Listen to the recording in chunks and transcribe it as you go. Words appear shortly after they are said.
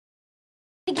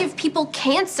give people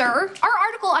cancer. Our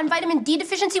article on vitamin D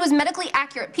deficiency was medically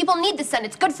accurate. People need this and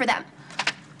it's good for them.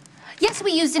 Yes,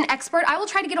 we used an expert. I will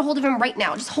try to get a hold of him right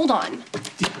now. Just hold on.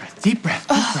 Deep breath, deep breath,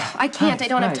 deep breath. I can't. I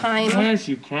don't have time. Yes,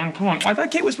 you can. Come on. I thought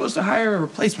Kate was supposed to hire a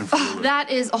replacement for you. That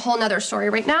is a whole nother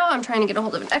story. Right now, I'm trying to get a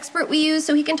hold of an expert we use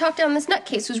so he can talk down this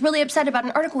nutcase who's really upset about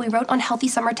an article we wrote on healthy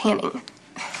summer tanning.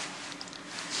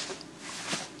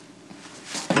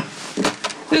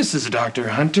 This is Dr.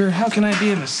 Hunter. How can I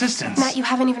be of assistance? Matt, you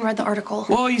haven't even read the article.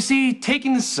 Well, you see,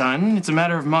 taking the sun, it's a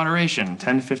matter of moderation.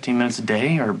 10 to 15 minutes a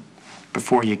day or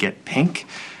before you get pink.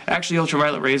 Actually,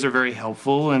 ultraviolet rays are very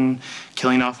helpful in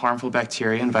killing off harmful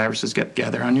bacteria and viruses that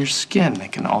gather on your skin. They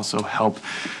can also help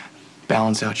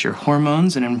balance out your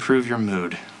hormones and improve your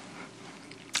mood.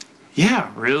 Yeah,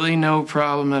 really no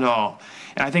problem at all.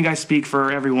 And I think I speak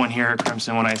for everyone here at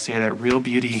Crimson when I say that real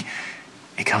beauty,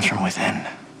 it comes from within.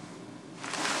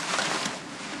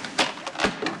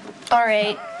 All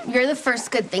right, you're the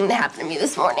first good thing to happen to me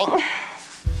this morning.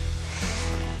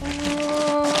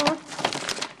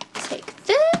 Take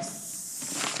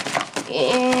this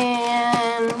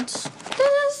and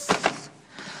this.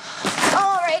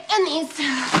 All right, and these.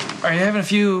 Are you having a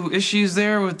few issues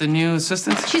there with the new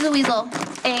assistant? She's a weasel.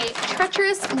 A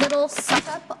treacherous little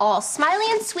suck-up, all smiley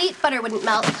and sweet, butter wouldn't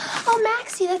melt. Oh,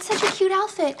 Maxie, that's such a cute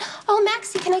outfit. Oh,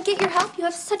 Maxie, can I get your help? You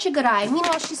have such a good eye.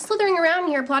 Meanwhile, she's slithering around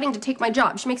here plotting to take my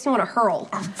job. She makes me want to hurl.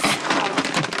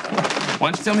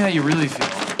 Why don't you tell me how you really feel?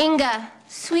 Inga.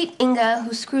 Sweet Inga,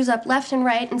 who screws up left and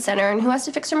right and center, and who has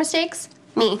to fix her mistakes?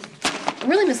 Me. I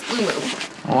really miss Lulu.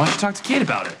 Well, why don't you talk to Kate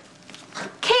about it?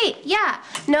 Kate, yeah.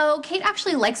 No, Kate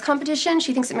actually likes competition.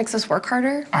 She thinks it makes us work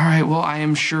harder. All right, well, I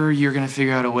am sure you're going to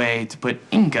figure out a way to put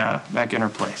Inga back in her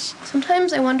place.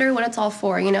 Sometimes I wonder what it's all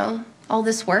for, you know? All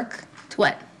this work. To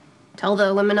what? Tell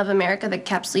the women of America that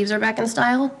cap sleeves are back in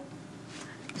style?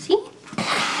 See?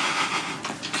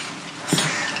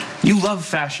 You love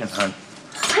fashion, hon.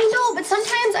 I know, but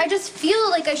sometimes I just feel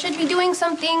like I should be doing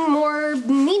something more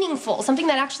meaningful, something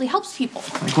that actually helps people.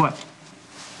 Like what?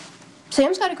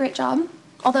 Sam's got a great job.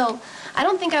 Although, I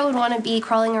don't think I would want to be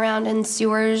crawling around in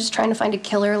sewers trying to find a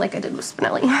killer like I did with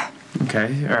Spinelli.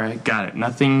 Okay, all right, got it.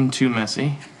 Nothing too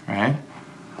messy, all right?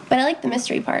 But I like the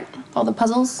mystery part, all the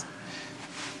puzzles.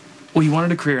 Well, you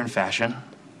wanted a career in fashion,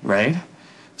 right?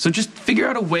 So just figure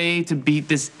out a way to beat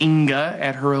this Inga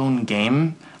at her own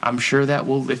game. I'm sure that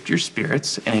will lift your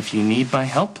spirits, and if you need my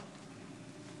help,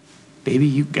 baby,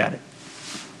 you got it.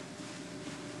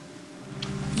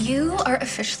 You are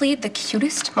officially the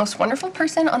cutest, most wonderful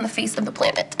person on the face of the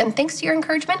planet. And thanks to your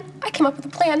encouragement, I came up with a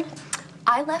plan.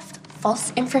 I left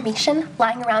false information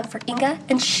lying around for Inga,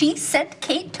 and she sent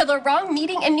Kate to the wrong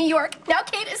meeting in New York. Now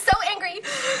Kate is so angry.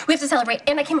 We have to celebrate,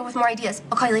 and I came up with more ideas.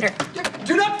 I'll call you later.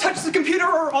 Do not touch the computer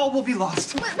or all will be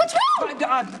lost. What's wrong?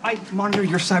 I monitor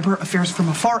your cyber affairs from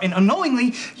afar, and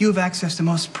unknowingly, you have access to the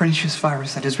most pernicious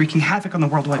virus that is wreaking havoc on the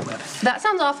World Wide Web. That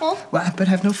sounds awful. Well, but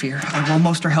have no fear. While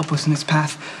most are helpless in its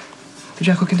path, the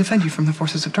Jackal can defend you from the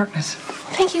forces of darkness.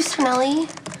 Thank you, Spinelli.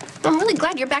 I'm really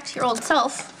glad you're back to your old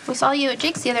self. We saw you at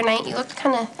Jake's the other night. You looked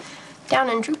kind of down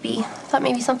and droopy. Thought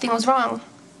maybe something was wrong.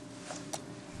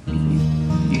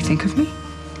 You think of me?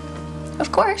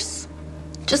 Of course.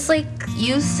 Just like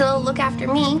you still look after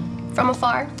me from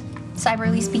afar.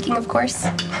 Cyberly speaking, of course.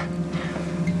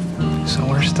 So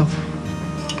we're still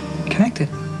connected.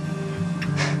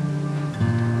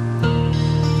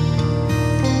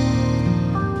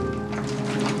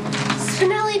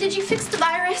 Spinelli, did you fix the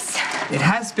virus? It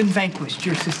has been vanquished.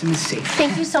 Your system is safe.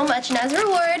 Thank you so much, and as a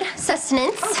reward,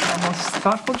 sustenance. Oh, almost a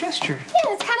thoughtful gesture.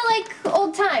 Yeah, it's kind of like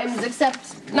old times,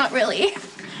 except not really.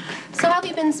 So how have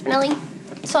you been, Spinelli?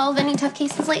 Solve any tough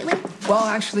cases lately? Well,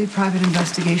 actually, private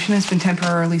investigation has been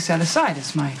temporarily set aside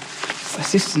as my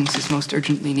assistance is most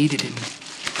urgently needed in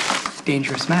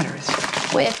dangerous matters.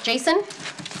 With Jason?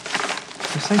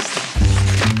 Precisely.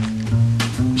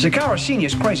 Zakara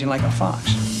Sr.'s crazy like a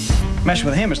fox. Messing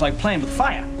with him is like playing with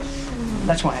fire.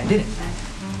 That's why I did it.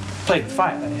 Played with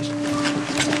fire, that is.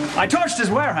 I torched his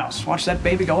warehouse, watched that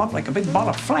baby go up like a big ball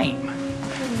of flame.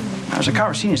 Now,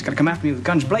 Zakara Sr.'s gonna come after me with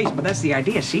guns blazing, but that's the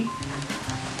idea, see?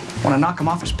 Want to knock him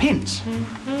off his pins.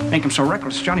 Make him so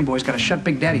reckless, Johnny Boy's got to shut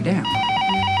Big Daddy down.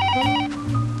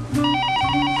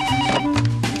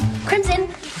 Crimson.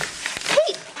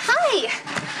 Hey, hi.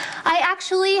 I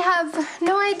actually have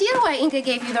no idea why Inga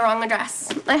gave you the wrong address.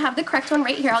 I have the correct one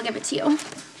right here. I'll give it to you.